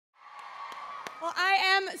Well, I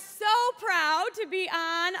am so proud to be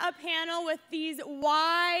on a panel with these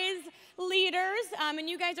wise leaders, and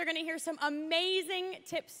you guys are going to hear some amazing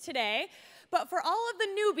tips today. But for all of the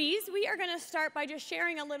newbies, we are going to start by just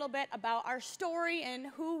sharing a little bit about our story and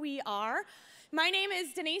who we are. My name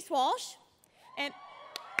is Denise Walsh, and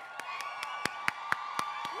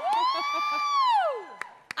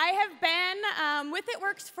I have been with It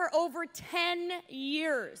Works for over 10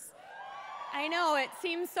 years. I know, it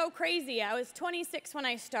seems so crazy. I was 26 when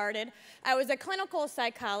I started. I was a clinical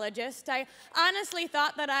psychologist. I honestly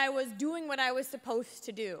thought that I was doing what I was supposed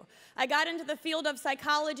to do. I got into the field of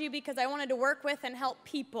psychology because I wanted to work with and help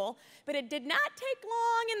people, but it did not take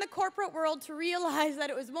long in the corporate world to realize that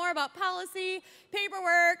it was more about policy,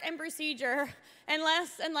 paperwork, and procedure, and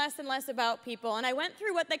less about people. And I went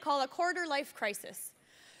through what they call a quarter-life crisis.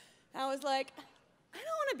 I was like, I don't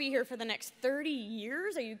want to be here for the next 30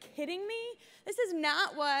 years. Are you kidding me? This is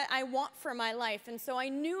not what I want for my life. And so I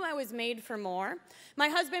knew I was made for more. My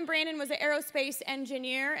husband, Brandon, was an aerospace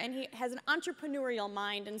engineer, and he has an entrepreneurial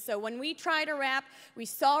mind. And so when we tried to wrap, we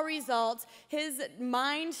saw results. His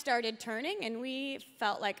mind started turning, and we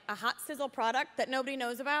felt like a hot sizzle product that nobody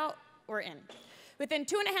knows about, we're in. Within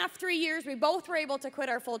 2.5, 3 years, we both were able to quit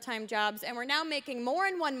our full-time jobs, and we're now making more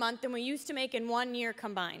in 1 month than we used to make in 1 year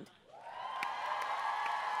combined.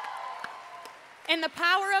 And the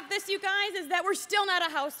power of this, you guys, is that we're still not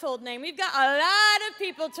a household name. We've got a lot of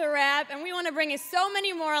people to wrap, and we want to bring so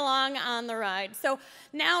many more along on the ride. So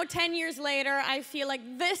now, 10 years later, I feel like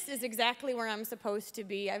this is exactly where I'm supposed to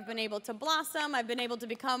be. I've been able to blossom. I've been able to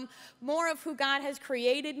become more of who God has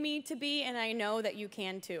created me to be, and I know that you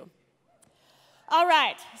can too. All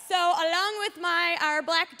right, so along with our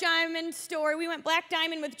Black Diamond story, we went Black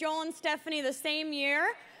Diamond with Joel and Stephanie the same year.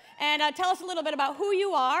 And tell us a little bit about who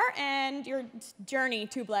you are and your journey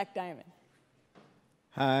to Black Diamond.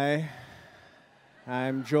 Hi,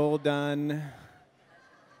 I'm Joel Dunn,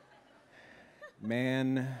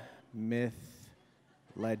 man, myth,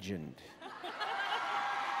 legend.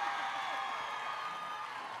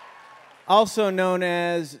 Also known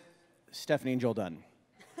as Stephanie and Joel Dunn.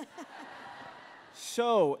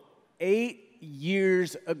 So, 8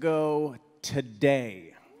 years ago today,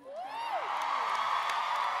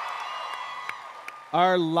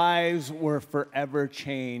 our lives were forever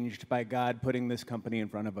changed by God putting this company in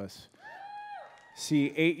front of us.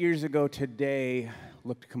 See, 8 years ago today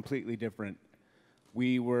looked completely different.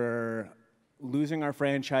 We were losing our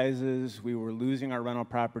franchises, we were losing our rental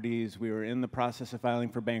properties, we were in the process of filing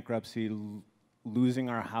for bankruptcy, losing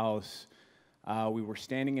our house. We were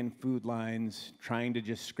standing in food lines, trying to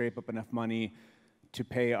just scrape up enough money to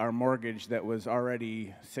pay our mortgage that was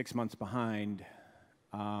already 6 months behind.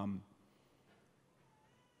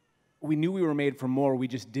 We knew we were made for more, we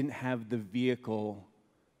just didn't have the vehicle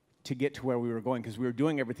to get to where we were going, because we were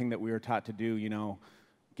doing everything that we were taught to do, you know,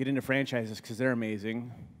 get into franchises because they're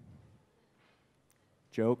amazing.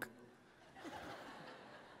 Joke.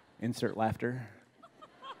 Insert laughter.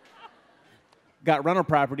 Got rental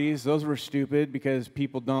properties, those were stupid because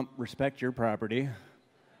people don't respect your property.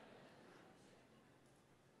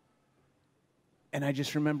 And I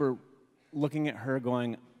just remember looking at her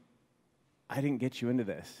going, I didn't get you into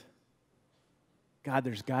this. God,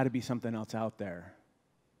 there's got to be something else out there.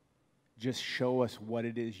 Just show us what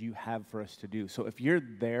it is you have for us to do. So if you're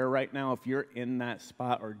there right now, if you're in that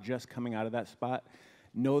spot or just coming out of that spot,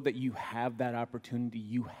 know that you have that opportunity.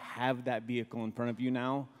 You have that vehicle in front of you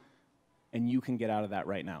now, and you can get out of that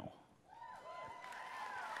right now.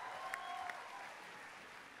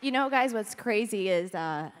 You know, guys, what's crazy is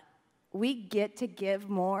we get to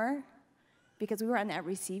give more because we were on that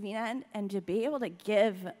receiving end, and to be able to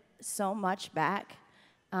give so much back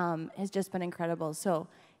has just been incredible. So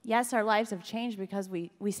yes, our lives have changed because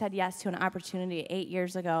we said yes to an opportunity 8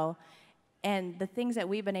 years ago, and the things that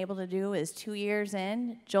we've been able to do is 2 years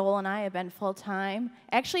in, Joel and I have been full-time.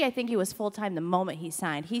 Actually, I think he was full-time the moment he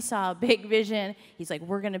signed. He saw a big vision. He's like,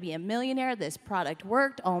 we're going to be a millionaire. This product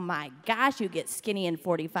worked. Oh my gosh, you get skinny in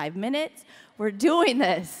 45 minutes. We're doing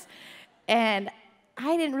this. And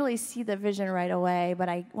I didn't really see the vision right away, but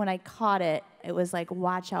when I caught it, it was like,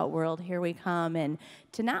 watch out, world, here we come. And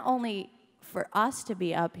to not only for us to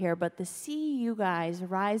be up here, but to see you guys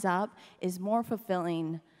rise up is more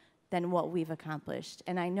fulfilling than what we've accomplished.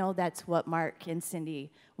 And I know that's what Mark and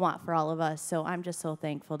Cindy want for all of us, so I'm just so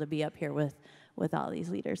thankful to be up here with all these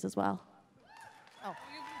leaders as well. Oh.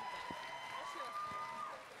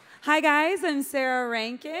 Hi, guys, I'm Sarah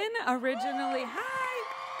Rankin, originally,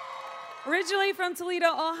 Originally from Toledo,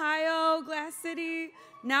 Ohio, Glass City.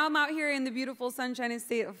 Now I'm out here in the beautiful sunshine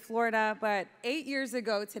state of Florida, but 8 years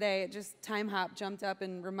ago today, it just time hop jumped up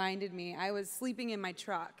and reminded me I was sleeping in my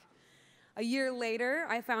truck. A year later,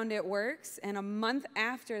 I found It Works, and a month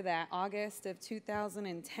after that, August of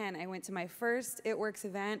 2010, I went to my first It Works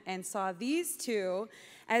event and saw these two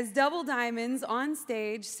as double diamonds on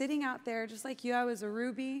stage, sitting out there just like you. I was a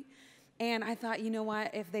ruby, and I thought, you know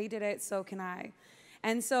what, if they did it, so can I.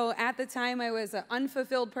 And so at the time, I was an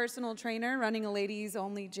unfulfilled personal trainer running a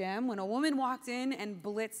ladies-only gym when a woman walked in and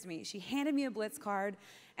blitzed me. She handed me a blitz card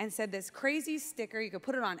and said this crazy sticker, you could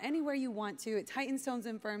put it on anywhere you want to. It tightens, tones,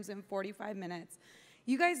 and firms in 45 minutes.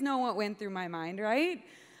 You guys know what went through my mind, right?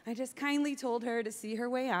 I just kindly told her to see her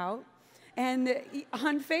way out. And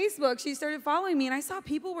on Facebook, she started following me, and I saw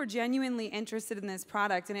people were genuinely interested in this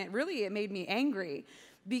product, and it made me angry.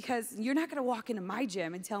 Because you're not gonna walk into my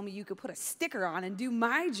gym and tell me you could put a sticker on and do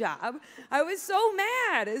my job. I was so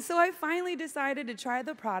mad. So I finally decided to try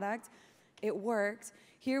the product. It worked.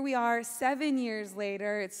 Here we are 7 years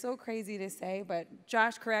later. It's so crazy to say, but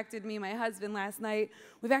Josh corrected me, my husband, last night.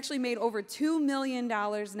 We've actually made over $2 million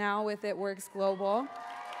now with It Works Global.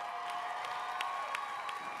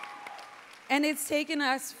 And it's taken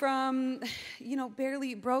us from,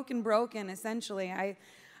 barely broken, essentially.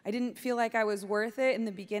 I didn't feel like I was worth it in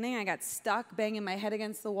the beginning. I got stuck banging my head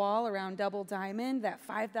against the wall around double diamond. That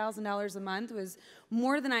 $5,000 a month was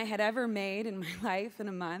more than I had ever made in my life in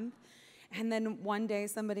a month. And then one day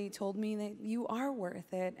somebody told me that you are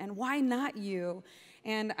worth it, and why not you?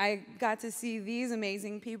 And I got to see these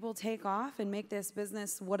amazing people take off and make this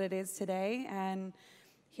business what it is today, and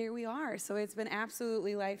here we are. So it's been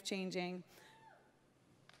absolutely life-changing.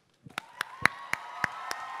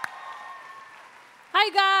 Hi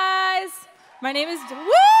guys, my name is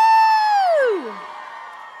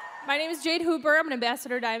Jade Hooper. I'm an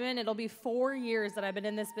Ambassador Diamond. It'll be 4 years that I've been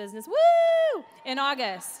in this business, in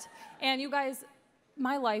August. And you guys,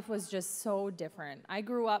 my life was just so different. I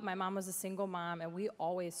grew up, my mom was a single mom, and we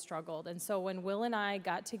always struggled. And so when Will and I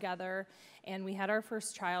got together and we had our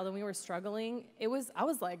first child and we were struggling, I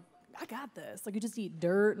was like, I got this. Like, you just eat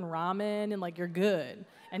dirt and ramen and like you're good.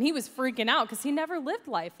 And he was freaking out because he never lived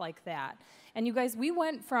life like that. And you guys, we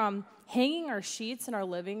went from hanging our sheets in our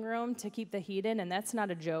living room to keep the heat in, and that's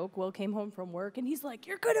not a joke. Will came home from work, and he's like,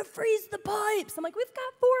 you're going to freeze the pipes. I'm like, we've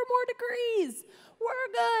got 4 more degrees.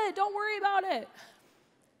 We're good. Don't worry about it.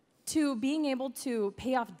 To being able to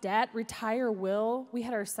pay off debt, retire Will. We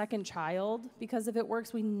had our second child. Because if It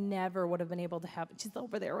Works, we never would have been able to have it. She's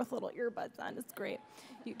over there with little earbuds on. It's great.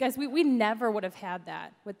 You guys, we never would have had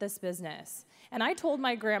that with this business. And I told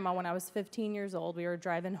my grandma when I was 15 years old, we were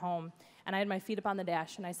driving home, and I had my feet up on the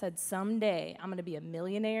dash, and I said, someday I'm going to be a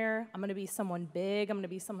millionaire. I'm going to be someone big. I'm going to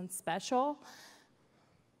be someone special.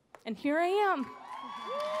 And here I am.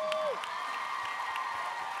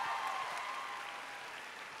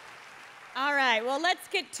 All right, well, let's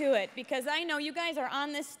get to it, because I know you guys are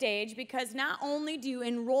on this stage because not only do you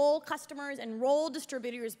enroll customers, enroll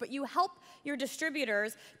distributors, but you help your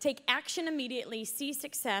distributors take action immediately, see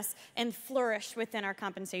success, and flourish within our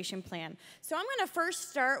compensation plan. So I'm going to first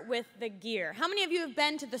start with the gear. How many of you have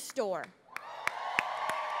been to the store?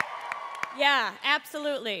 Yeah,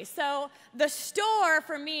 absolutely. So the store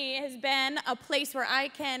for me has been a place where I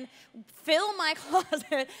can fill my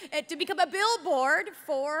closet to become a billboard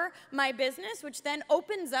for my business, which then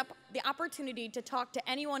opens up the opportunity to talk to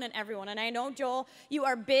anyone and everyone. And I know, Joel, you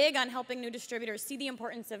are big on helping new distributors see the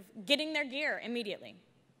importance of getting their gear immediately.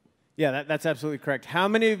 Yeah, that's absolutely correct. How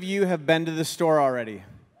many of you have been to the store already?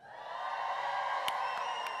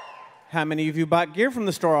 How many of you bought gear from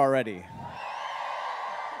the store already?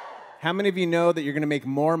 How many of you know that you're going to make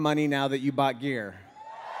more money now that you bought gear?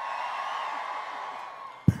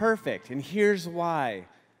 Perfect. And here's why.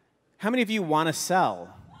 How many of you want to sell?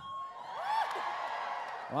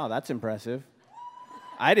 Wow, that's impressive.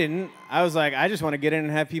 I didn't. I was like, I just want to get in and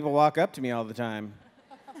have people walk up to me all the time.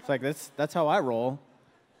 It's like, that's how I roll.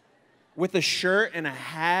 With a shirt and a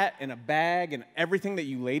hat and a bag and everything that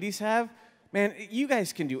you ladies have, man, you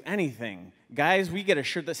guys can do anything. Guys, we get a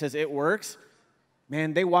shirt that says It Works.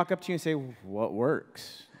 Man, they walk up to you and say, what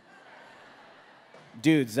works?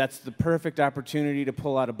 Dudes, that's the perfect opportunity to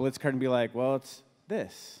pull out a blitz card and be like, well, it's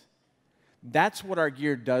this. That's what our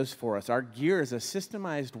gear does for us. Our gear is a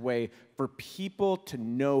systemized way for people to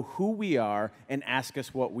know who we are and ask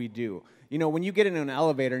us what we do. You know, when you get into an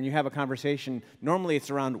elevator and you have a conversation, normally it's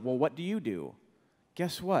around, well, what do you do?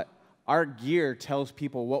 Guess what? Our gear tells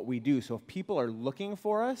people what we do. So if people are looking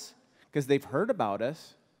for us because they've heard about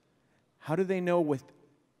us, how do they know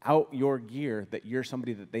without your gear that you're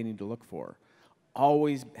somebody that they need to look for?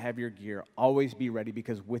 always have your gear, always be ready,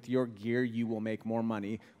 because with your gear, you will make more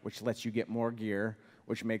money, which lets you get more gear,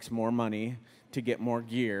 which makes more money to get more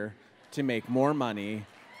gear, to make more money,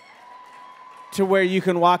 to where you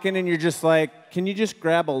can walk in and you're just like, can you just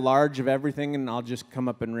grab a large of everything and I'll just come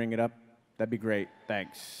up and ring it up? That'd be great.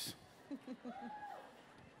 Thanks.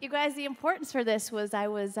 You guys, the importance for this was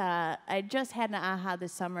I just had an aha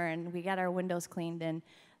this summer, and we got our windows cleaned, and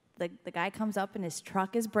the guy comes up and his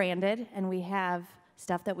truck is branded, and we have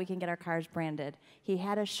stuff that we can get our cars branded. He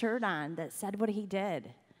had a shirt on that said what he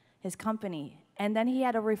did, his company, and then he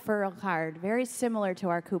had a referral card very similar to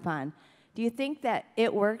our coupon. Do you think that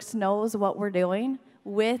It Works knows what we're doing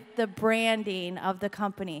with the branding of the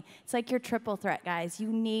company? It's like your triple threat, guys.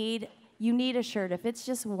 You need a shirt. If it's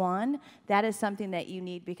just one, that is something that you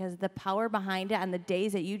need, because the power behind it on the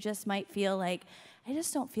days that you just might feel like, I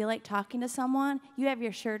just don't feel like talking to someone, you have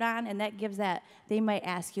your shirt on, and that gives that, they might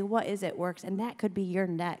ask you, what is It Works? And that could be your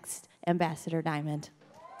next Ambassador Diamond.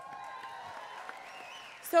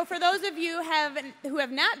 So for those of you who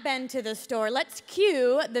have not been to the store, let's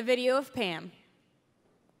cue the video of Pam.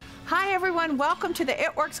 Hi everyone, welcome to the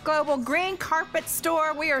It Works Global Green Carpet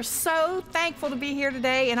Store. We are so thankful to be here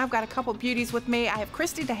today, and I've got a couple beauties with me. I have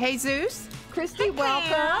Christy DeJesus. Christy,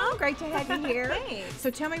 welcome. Great to have you here. Thanks. So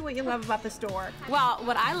tell me what you love about the store. Well,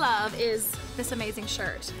 what I love is this amazing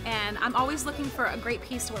shirt, and I'm always looking for a great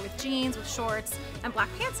piece to wear with jeans, with shorts, and black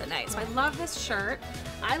pants at night. So I love this shirt.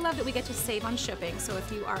 I love that we get to save on shipping. So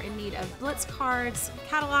if you are in need of Blitz cards,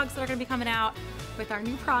 catalogs that are going to be coming out with our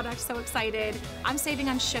new products, so excited. I'm saving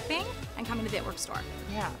on shipping and coming to the It Works store.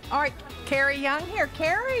 Yeah. All right, Carrie Young here.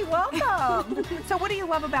 Carrie, welcome. So what do you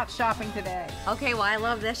love about shopping today? Okay, well, I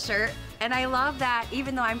love this shirt. And I love that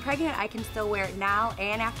even though I'm pregnant, I can still wear it now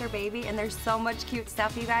and after baby. And there's so much cute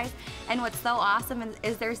stuff, you guys. And what's so awesome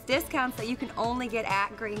is there's discounts that you can only get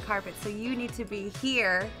at Green Carpet. So you need to be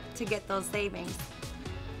here to get those savings.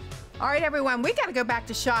 All right, everyone, we got to go back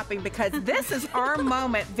to shopping, because this is our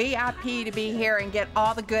moment, VIP, to be here and get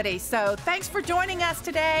all the goodies. So thanks for joining us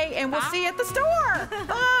today, and we'll see you at the store.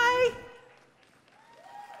 Bye.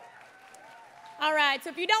 All right, so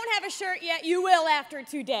if you don't have a shirt yet, you will after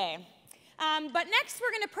today. But next, we're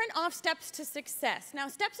going to print off Steps to Success. Now,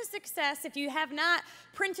 Steps to Success, if you have not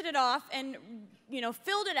printed it off and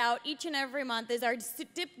filled it out each and every month, is our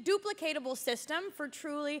duplicatable system for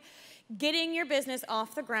truly getting your business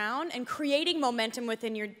off the ground and creating momentum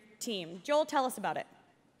within your team. Joel, tell us about it.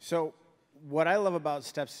 So what I love about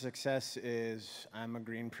Steps to Success is I'm a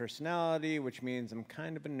green personality, which means I'm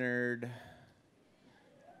kind of a nerd,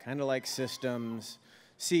 kind of like systems.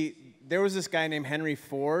 See, there was this guy named Henry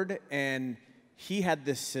Ford, and he had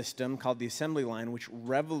this system called the assembly line, which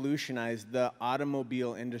revolutionized the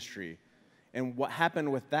automobile industry. And what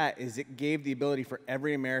happened with that is it gave the ability for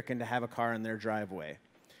every American to have a car in their driveway.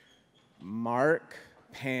 Mark,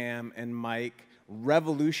 Pam, and Mike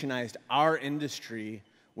revolutionized our industry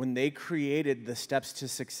when they created the Steps to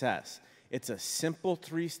Success. It's a simple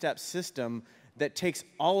 3-step system that takes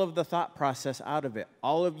all of the thought process out of it.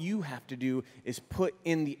 All of you have to do is put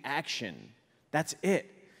in the action. That's it.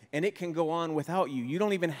 And it can go on without you. You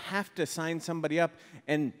don't even have to sign somebody up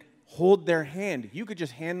and hold their hand. You could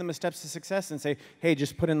just hand them a Steps to Success and say, hey,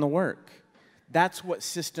 just put in the work. That's what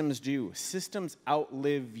systems do. Systems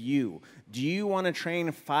outlive you. Do you want to train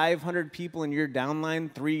 500 people in your downline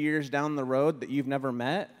 3 years down the road that you've never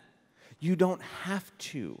met? You don't have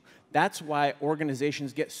to. That's why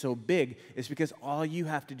organizations get so big, is because all you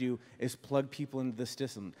have to do is plug people into the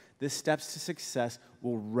system. This Steps to Success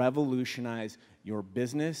will revolutionize your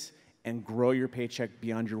business and grow your paycheck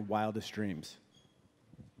beyond your wildest dreams.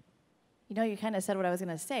 You kind of said what I was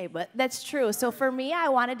going to say, but that's true. So for me, I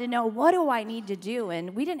wanted to know, what do I need to do?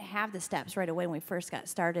 And we didn't have the steps right away when we first got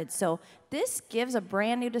started. So this gives a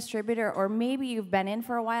brand new distributor, or maybe you've been in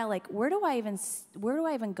for a while, like, where do I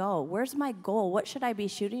even go? Where's my goal? What should I be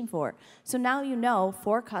shooting for? So now you know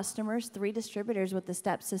 4 customers, 3 distributors with the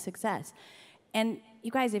Steps to Success. And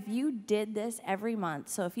you guys, if you did this every month,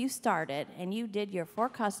 so if you started and you did your 4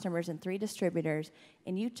 customers and 3 distributors,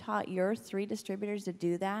 and you taught your 3 distributors to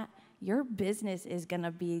do that, your business is going to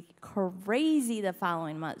be crazy the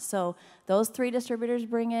following month. So those 3 distributors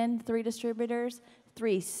bring in 3 distributors,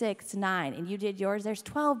 3, 6, 9, and you did yours. There's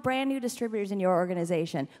 12 brand new distributors in your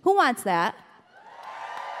organization. Who wants that?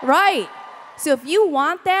 Right. So if you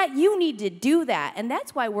want that, you need to do that. And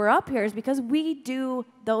that's why we're up here, is because we do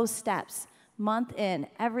those steps month in,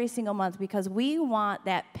 every single month, because we want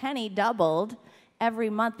that penny doubled every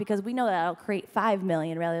month, because we know that'll create 5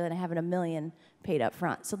 million rather than having $1 million paid up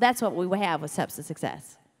front. So that's what we have with Steps to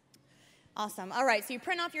Success. Awesome. All right, so you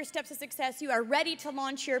print off your steps to success. You are ready to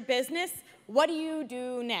launch your business. What do you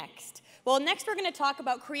do next? Well, next we're going to talk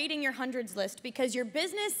about creating your hundreds list, because your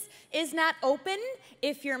business is not open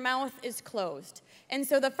if your mouth is closed. And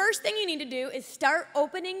so the first thing you need to do is start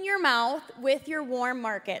opening your mouth with your warm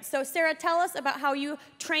market. So Sarah, tell us about how you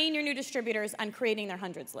train your new distributors on creating their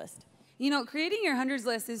hundreds list. You know, creating your hundreds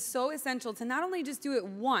list is so essential to not only just do it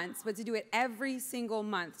once, but to do it every single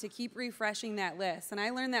month, to keep refreshing that list. And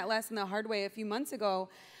I learned that lesson the hard way a few months ago.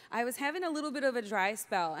 I was having a little bit of a dry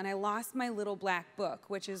spell, and I lost my little black book,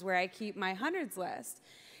 which is where I keep my hundreds list.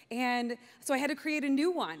 And so I had to create a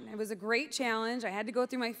new one. It was a great challenge. I had to go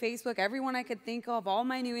through my Facebook, everyone I could think of, all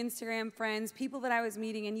my new Instagram friends, people that I was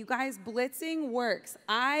meeting, and you guys, blitzing works.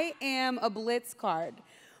 I am a blitz card.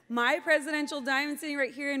 My presidential diamond sitting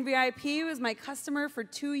right here in VIP was my customer for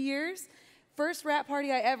 2 years. First wrap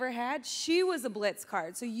party I ever had, she was a blitz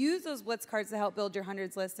card. So use those blitz cards to help build your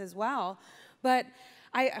hundreds list as well. But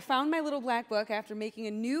I found my little black book after making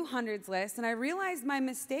a new hundreds list, and I realized my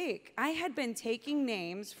mistake. I had been taking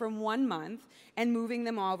names from 1 month and moving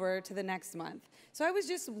them over to the next month. So I was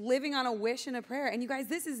just living on a wish and a prayer. And you guys,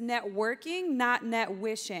 this is networking, not net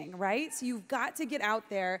wishing, right? So you've got to get out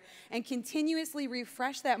there and continuously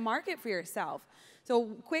refresh that market for yourself. So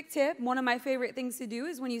quick tip, one of my favorite things to do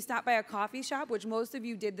is when you stop by a coffee shop, which most of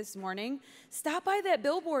you did this morning, stop by that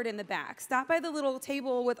billboard in the back. Stop by the little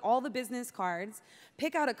table with all the business cards.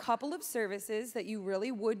 Pick out a couple of services that you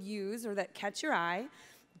really would use or that catch your eye.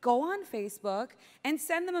 Go on Facebook and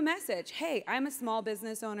send them a message. Hey, I'm a small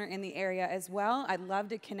business owner in the area as well. I'd love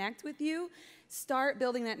to connect with you. Start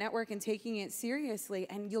building that network and taking it seriously,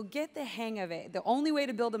 and you'll get the hang of it. The only way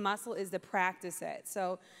to build a muscle is to practice it.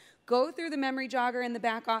 So go through the memory jogger in the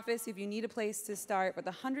back office if you need a place to start, but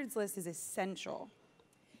the hundreds list is essential.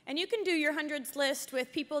 And you can do your hundreds list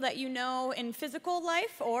with people that you know in physical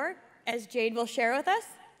life, or, as Jade will share with us,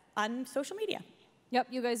 on social media. Yep,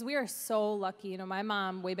 you guys, we are so lucky. You know, my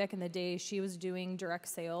mom, way back in the day, she was doing direct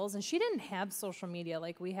sales, and she didn't have social media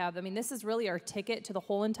like we have. I mean, this is really our ticket to the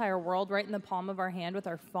whole entire world right in the palm of our hand with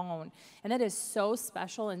our phone. And that is so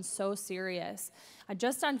special and so serious.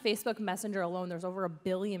 Just on Facebook Messenger alone, there's over 1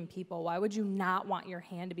 billion people. Why would you not want your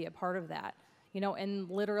hand to be a part of that? You know, and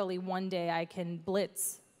literally one day I can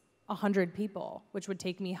blitz 100 people, which would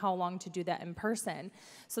take me how long to do that in person?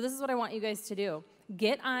 So this is what I want you guys to do.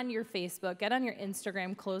 Get on your Facebook, get on your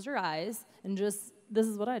Instagram, close your eyes, and just, this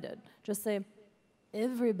is what I did. Just say,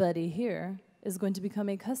 everybody here is going to become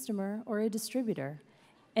a customer or a distributor.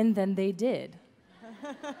 And then they did.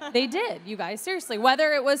 They did, you guys, seriously.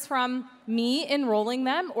 Whether it was from me enrolling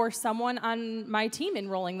them or someone on my team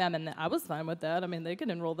enrolling them, and I was fine with that. I mean, they could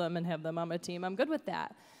enroll them and have them on my team. I'm good with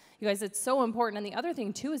that. You guys, it's so important. And the other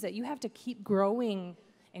thing, too, is that you have to keep growing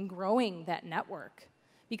and growing that network.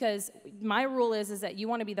 Because my rule is that you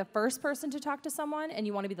want to be the first person to talk to someone, and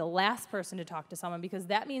you want to be the last person to talk to someone, because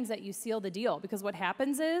that means that you seal the deal. Because what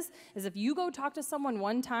happens is if you go talk to someone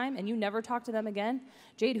one time and you never talk to them again,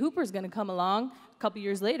 Jade Hooper's going to come along a couple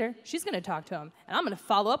years later. She's going to talk to them, and I'm going to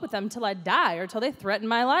follow up with them until I die or until they threaten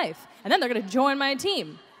my life. And then they're going to join my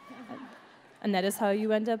team. And that is how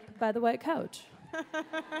you end up by the white couch.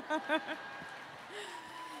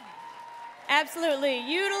 Absolutely.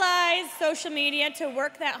 Utilize social media to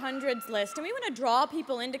work that hundreds list. And we want to draw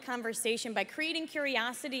people into conversation by creating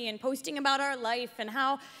curiosity and posting about our life and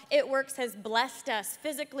how It Works has blessed us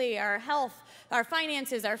physically, our health, our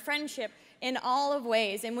finances, our friendship, in all of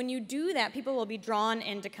ways. And when you do that, people will be drawn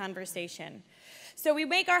into conversation. So we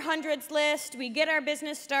make our hundreds list, we get our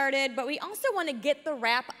business started, but we also want to get the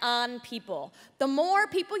wrap on people. The more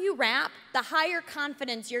people you wrap, the higher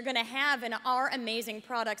confidence you're going to have in our amazing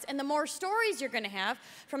products, and the more stories you're going to have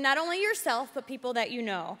from not only yourself, but people that you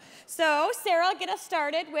know. So Sarah, get us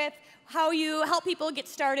started with how you help people get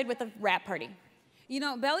started with a wrap party. You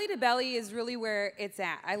know, belly to belly is really where it's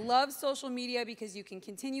at. I love social media because you can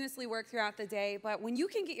continuously work throughout the day, but when you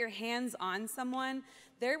can get your hands on someone,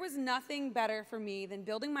 there was nothing better for me than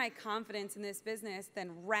building my confidence in this business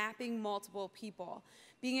than wrapping multiple people.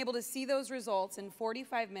 Being able to see those results in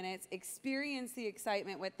 45 minutes, experience the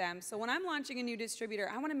excitement with them. So when I'm launching a new distributor,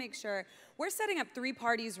 I want to make sure we're setting up 3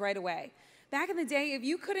 parties right away. Back in the day, if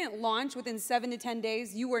you couldn't launch within 7 to 10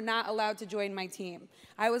 days, you were not allowed to join my team.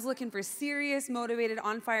 I was looking for serious, motivated,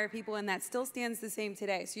 on-fire people, and that still stands the same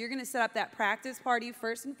today. So you're going to set up that practice party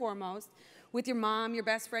first and foremost with your mom, your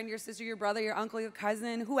best friend, your sister, your brother, your uncle, your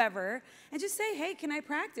cousin, whoever, and just say, hey, can I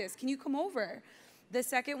practice? Can you come over? The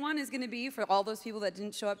second one is going to be for all those people that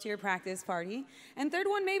didn't show up to your practice party. And third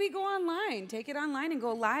one, maybe go online. Take it online and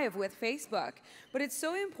go live with Facebook. But it's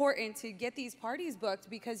so important to get these parties booked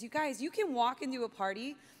because, you guys, you can walk into a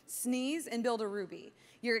party, sneeze and build a ruby.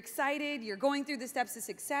 You're excited, you're going through the steps to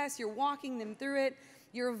success, you're walking them through it.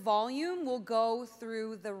 Your volume will go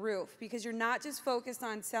through the roof because you're not just focused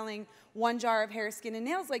on selling one jar of hair, skin, and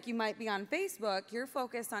nails like you might be on Facebook. You're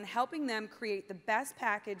focused on helping them create the best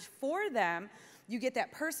package for them. You get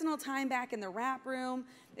that personal time back in the wrap room.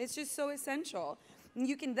 It's just so essential. And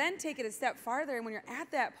you can then take it a step farther, and when you're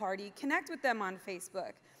at that party, connect with them on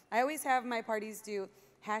Facebook. I always have my parties do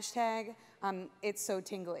hashtag it's so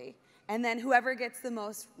tingly. And then whoever gets the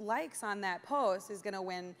most likes on that post is going to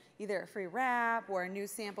win either a free wrap or a new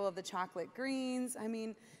sample of the chocolate greens. I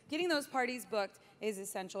mean, getting those parties booked is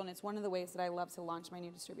essential, and it's one of the ways that I love to launch my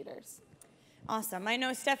new distributors. Awesome. I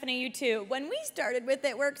know, Stephanie, you too. When we started with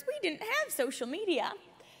It Works, we didn't have social media.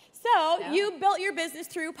 So you built your business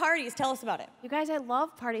through parties. Tell us about it. You guys, I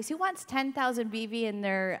love parties. Who wants 10,000 BV in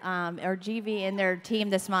their, or GV in their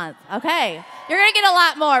team this month? Okay. You're going to get a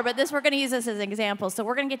lot more, but we're going to use this as an example. So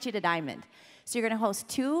we're going to get you to Diamond. So you're going to host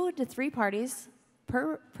 2 to 3 parties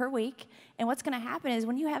per week. And what's going to happen is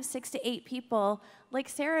when you have 6 to 8 people, like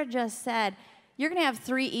Sarah just said, you're going to have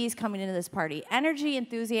 3 E's coming into this party. Energy,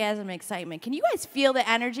 enthusiasm, excitement. Can you guys feel the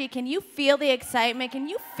energy? Can you feel the excitement? Can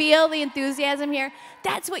you feel the enthusiasm here?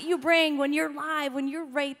 That's what you bring when you're live, when you're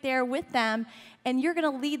right there with them, and you're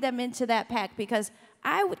going to lead them into that pack because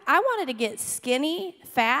I wanted to get skinny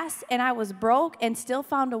fast, and I was broke and still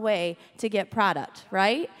found a way to get product,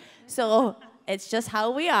 right? So it's just how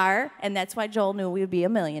we are, and that's why Joel knew we would be a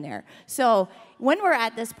millionaire. So when we're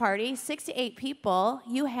at this party, 6 to 8 people,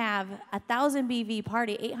 you have 1,000 BV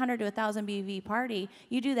party, 800 to 1,000 BV party.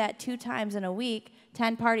 You do that 2 times in a week,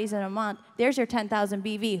 10 parties in a month. There's your 10,000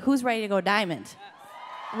 BV. Who's ready to go diamond?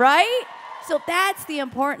 Right? So that's the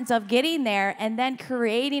importance of getting there and then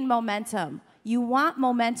creating momentum. You want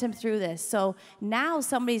momentum through this. So now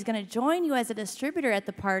somebody's going to join you as a distributor at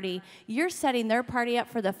the party. You're setting their party up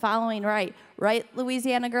for the following right,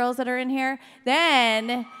 Louisiana girls that are in here?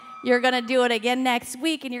 Then you're going to do it again next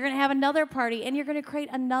week, and you're going to have another party, and you're going to create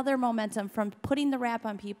another momentum from putting the wrap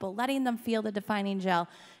on people, letting them feel the defining gel,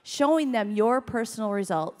 showing them your personal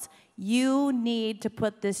results. You need to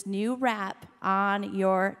put this new wrap on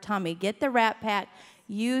your tummy. Get the wrap pack.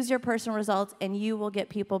 Use your personal results, and you will get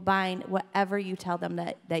people buying whatever you tell them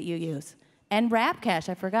that you use. And wrap cash,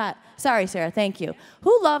 I forgot. Sorry, Sarah, thank you.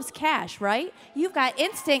 Who loves cash, right? You've got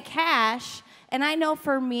instant cash, and I know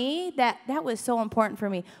for me, that was so important for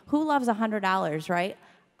me. Who loves $100, right?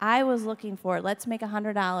 I was looking for, let's make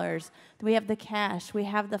 $100. We have the cash, we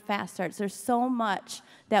have the fast starts. There's so much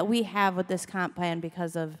that we have with this comp plan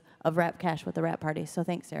because of wrap cash with the wrap party. So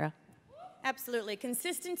thanks, Sarah. Absolutely.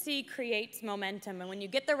 Consistency creates momentum. And when you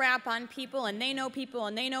get the wrap on people and they know people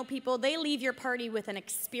and they know people, they leave your party with an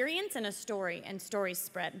experience and a story, and stories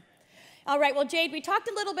spread. All right, well, Jade, we talked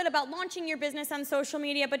a little bit about launching your business on social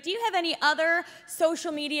media, but do you have any other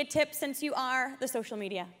social media tips since you are the social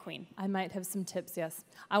media queen? I might have some tips, yes.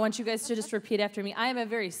 I want you guys to just repeat after me. I am a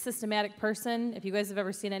very systematic person. If you guys have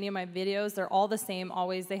ever seen any of my videos, they're all the same,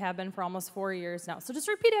 always. They have been for almost 4 years now. So just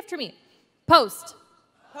repeat after me. Post.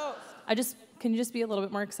 Post. Can you just be a little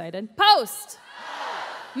bit more excited? Post.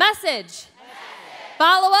 Message.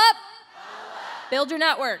 Follow up. Build your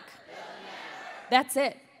network. That's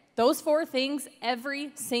it. Those 4 things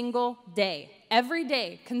every single day. Every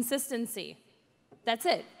day, consistency. That's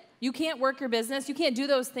it. You can't work your business. You can't do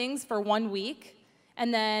those things for 1 week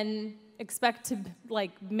and then expect to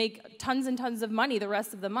make tons and tons of money the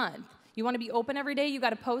rest of the month. You want to be open every day, you got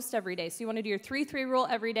to post every day. So you want to do your 3-3 rule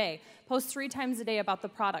every day. Post 3 times a day about the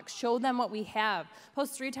product. Show them what we have.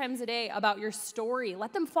 Post 3 times a day about your story.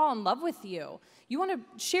 Let them fall in love with you. You want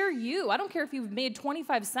to share you. I don't care if you've made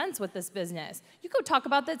 25 cents with this business. You go talk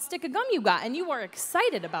about that stick of gum you got, and you are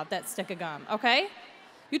excited about that stick of gum, okay?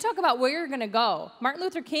 You talk about where you're going to go. Martin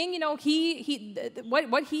Luther King, you know,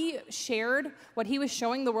 what he shared, what he was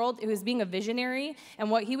showing the world, it was being a visionary,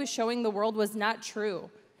 and what he was showing the world was not true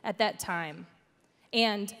at that time.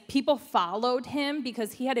 And people followed him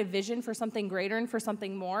because he had a vision for something greater and for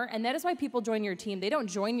something more. And that is why people join your team. They don't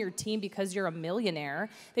join your team because you're a millionaire.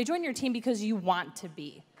 They join your team because you want to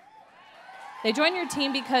be. They join your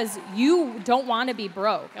team because you don't want to be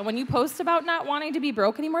broke. And when you post about not wanting to be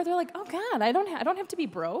broke anymore, they're like, oh God, I don't have to be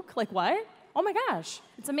broke. Like what? Oh my gosh,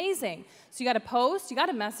 it's amazing. So you got to post, you got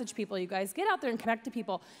to message people, you guys. Get out there and connect to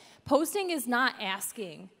people. Posting is not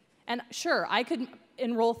asking. And sure, I could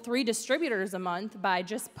enroll 3 distributors a month by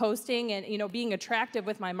just posting and, you know, being attractive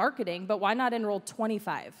with my marketing, but why not enroll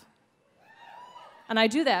 25? And I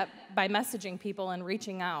do that by messaging people and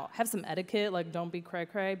reaching out. Have some etiquette, like don't be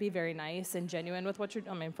cray-cray, be very nice and genuine with what you're,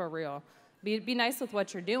 I mean, for real. Be nice with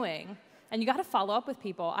what you're doing. And you got to follow up with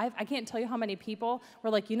people. I can't tell you how many people were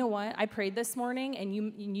like, you know what, I prayed this morning, and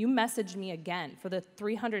you messaged me again for the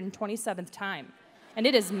 327th time. And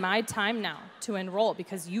it is my time now to enroll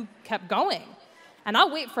because you kept going. And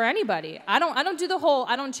I'll wait for anybody. I don't do the whole,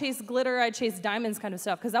 I don't chase glitter, I chase diamonds kind of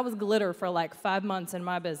stuff, because that was glitter for like 5 months in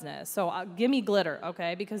my business. So give me glitter,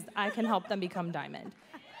 okay, because I can help them become diamond.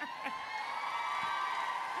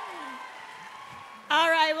 All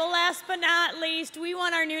right, well, last but not least, we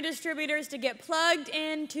want our new distributors to get plugged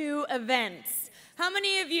into events. How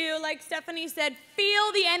many of you, like Stephanie said,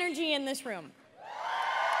 feel the energy in this room?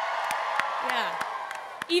 Yeah.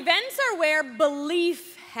 Events are where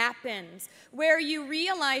belief happens, where you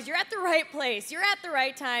realize you're at the right place, you're at the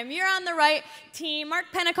right time, you're on the right team. Mark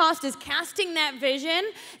Pentecost is casting that vision,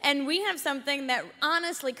 and we have something that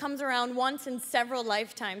honestly comes around once in several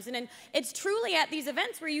lifetimes. And it's truly at these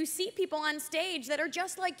events where you see people on stage that are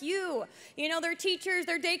just like you. You know, they're teachers,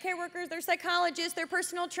 they're daycare workers, they're psychologists, they're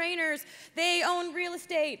personal trainers, they own real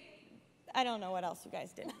estate. I don't know what else you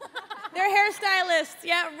guys did. They're hairstylists,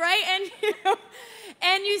 yeah, right?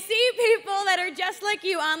 And you see people that are just like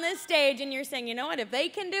you on this stage, and you're saying, you know what, if they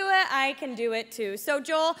can do it, I can do it too. So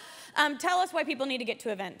Joel, tell us why people need to get to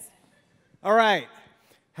events. All right.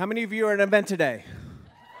 How many of you are at an event today?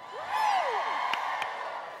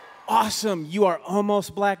 Awesome. You are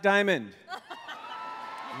almost Black Diamond.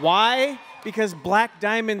 Why? Because Black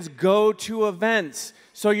Diamonds go to events.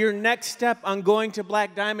 So your next step on going to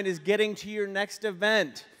Black Diamond is getting to your next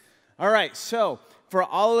event. All right, so for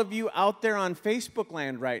all of you out there on Facebook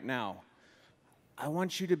land right now, I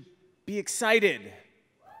want you to be excited.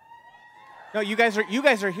 No, you guys are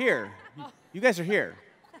here. You guys are here.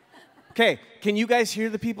 Okay, can you guys hear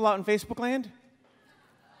the people out in Facebook land?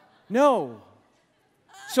 No.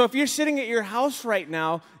 So if you're sitting at your house right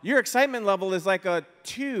now, your excitement level is like a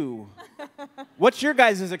 2. What's your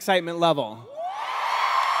guys' excitement level?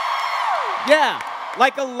 Yeah,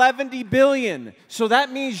 like 11 billion. So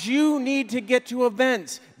that means you need to get to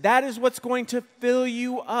events. That is what's going to fill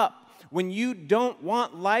you up. When you don't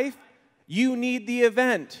want life, you need the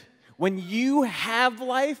event. When you have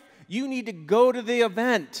life, you need to go to the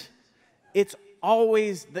event. It's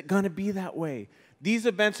always going to be that way. These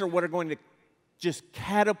events are what are going to just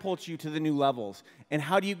catapult you to the new levels. And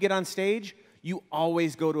how do you get on stage? You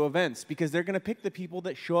always go to events because they're going to pick the people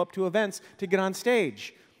that show up to events to get on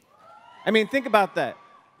stage. I mean, think about that.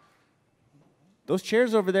 Those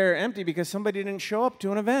chairs over there are empty because somebody didn't show up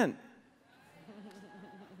to an event.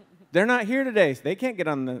 They're not here today, so they can't get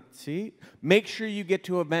on the seat. Make sure you get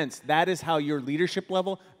to events. That is how your leadership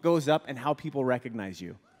level goes up and how people recognize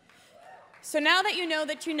you. So now that you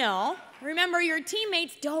know, remember your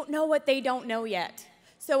teammates don't know what they don't know yet.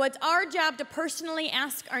 So it's our job to personally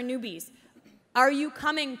ask our newbies, are you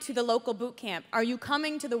coming to the local boot camp? Are you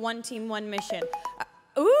coming to the One Team, One Mission?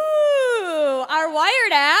 Ooh, our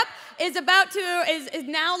Wired app is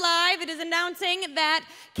now live. It is announcing that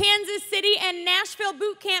Kansas City and Nashville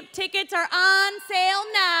boot camp tickets are on sale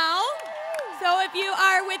now. So if you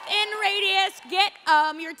are within radius, get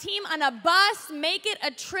your team on a bus, make it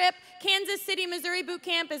a trip. Kansas City, Missouri boot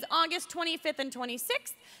camp is August 25th and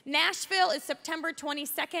 26th. Nashville is September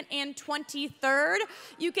 22nd and 23rd.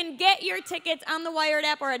 You can get your tickets on the Wired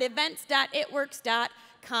app or at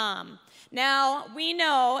events.itworks.com. Now, we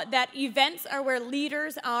know that events are where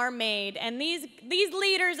leaders are made, and these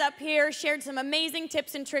leaders up here shared some amazing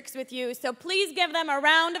tips and tricks with you, so please give them a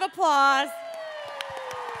round of applause.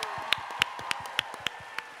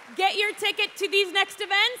 Get your ticket to these next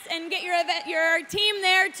events and get your team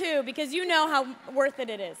there too, because you know how worth it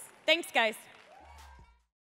is. Thanks, guys.